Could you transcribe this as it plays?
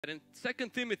In 2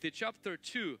 Timothy chapter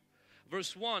 2,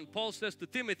 verse 1, Paul says to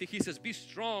Timothy, he says, be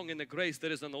strong in the grace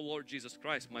that is in the Lord Jesus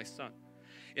Christ, my son.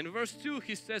 In verse 2,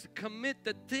 he says, commit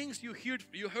the things you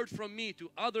heard from me to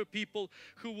other people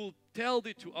who will tell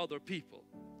it to other people.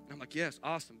 And I'm like, yes,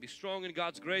 awesome. Be strong in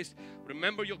God's grace.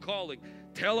 Remember your calling.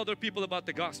 Tell other people about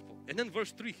the gospel. And then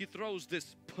verse 3, he throws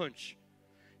this punch.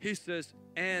 He says,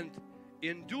 and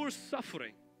endure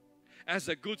suffering as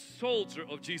a good soldier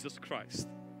of Jesus Christ.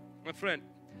 My friend,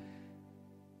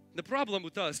 the problem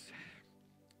with us,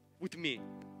 with me,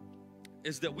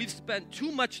 is that we've spent too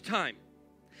much time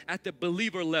at the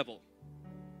believer level.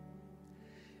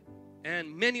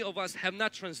 And many of us have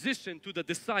not transitioned to the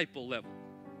disciple level.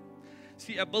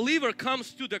 See, a believer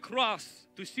comes to the cross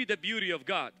to see the beauty of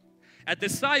God. A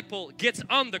disciple gets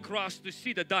on the cross to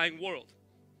see the dying world.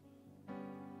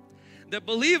 The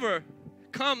believer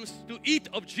comes to eat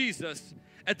of Jesus.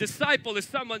 A disciple is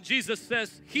someone, Jesus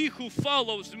says, he who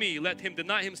follows me, let him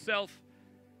deny himself,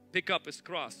 pick up his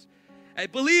cross. A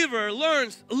believer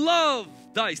learns, love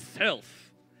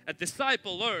thyself. A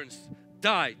disciple learns,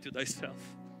 die to thyself.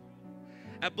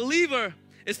 A believer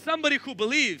is somebody who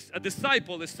believes. A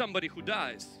disciple is somebody who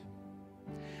dies.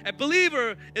 A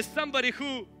believer is somebody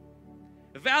who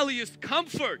values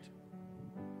comfort.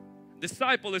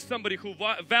 Disciple is somebody who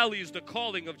values the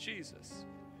calling of Jesus.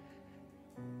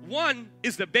 One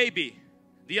is the baby,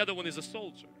 the other one is a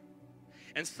soldier.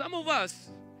 And some of us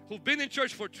who've been in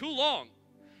church for too long,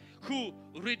 who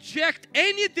reject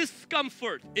any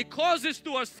discomfort it causes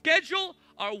to our schedule,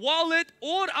 our wallet,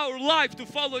 or our life to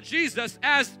follow Jesus,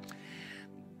 as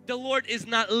the Lord is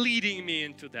not leading me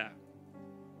into that.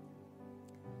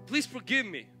 Please forgive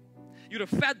me. You're a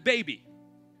fat baby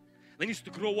that needs to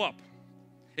grow up.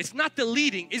 It's not the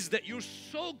leading, it's that you're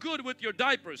so good with your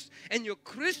diapers and your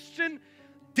Christian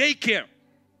daycare,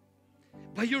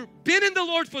 but you've been in the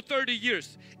Lord for 30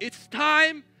 years. It's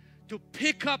time to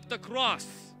pick up the cross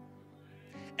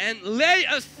and lay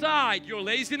aside your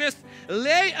laziness,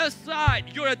 lay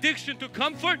aside your addiction to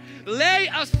comfort, lay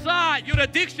aside your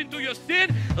addiction to your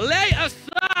sin, lay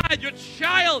aside your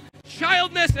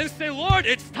childness and say, Lord,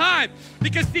 it's time.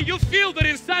 Because see, you feel that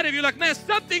inside of you like, man,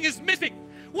 something is missing.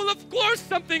 Well, of course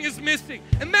something is missing.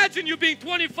 Imagine you being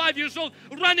 25 years old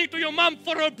running to your mom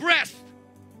for her breast.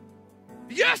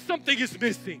 Yes, something is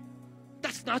missing.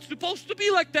 That's not supposed to be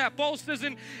like that. Paul says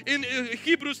in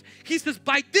Hebrews, he says,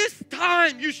 by this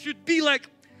time you should be like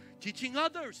teaching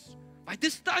others. By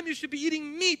this time you should be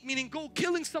eating meat, meaning go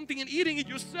killing something and eating it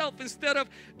yourself instead of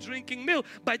drinking milk.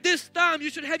 By this time you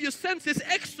should have your senses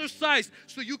exercised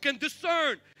so you can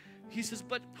discern. He says,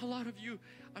 but a lot of you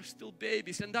are still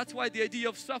babies, and that's why the idea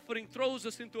of suffering throws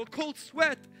us into a cold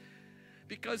sweat,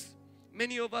 because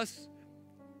many of us,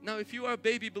 now if you are a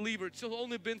baby believer, it's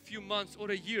only been a few months or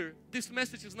a year, this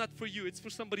message is not for you, it's for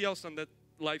somebody else on that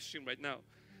live stream right now.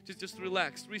 Just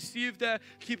relax, receive that,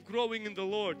 keep growing in the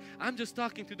Lord. I'm just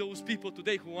talking to those people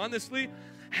today who honestly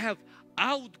have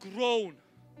outgrown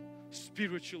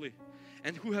spiritually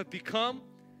and who have become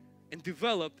and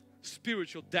developed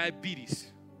spiritual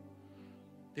diabetes.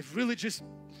 They've really just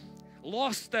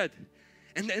lost that,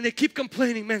 and they keep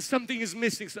complaining, man, something is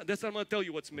missing. So that's what I'm going to tell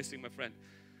you what's missing, my friend.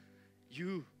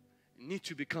 You need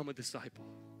to become a disciple.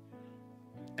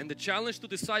 And the challenge to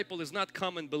disciple is not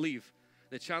come and believe.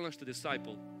 The challenge to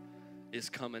disciple is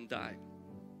come and die.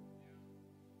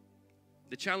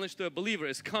 The challenge to a believer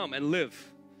is come and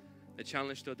live. The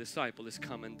challenge to a disciple is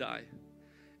come and die.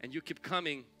 And you keep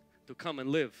coming to come and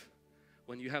live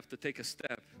when you have to take a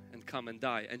step and come and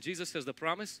die. And Jesus says the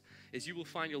promise is you will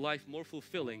find your life more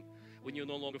fulfilling when you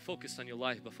no longer focus on your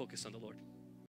life but focus on the Lord.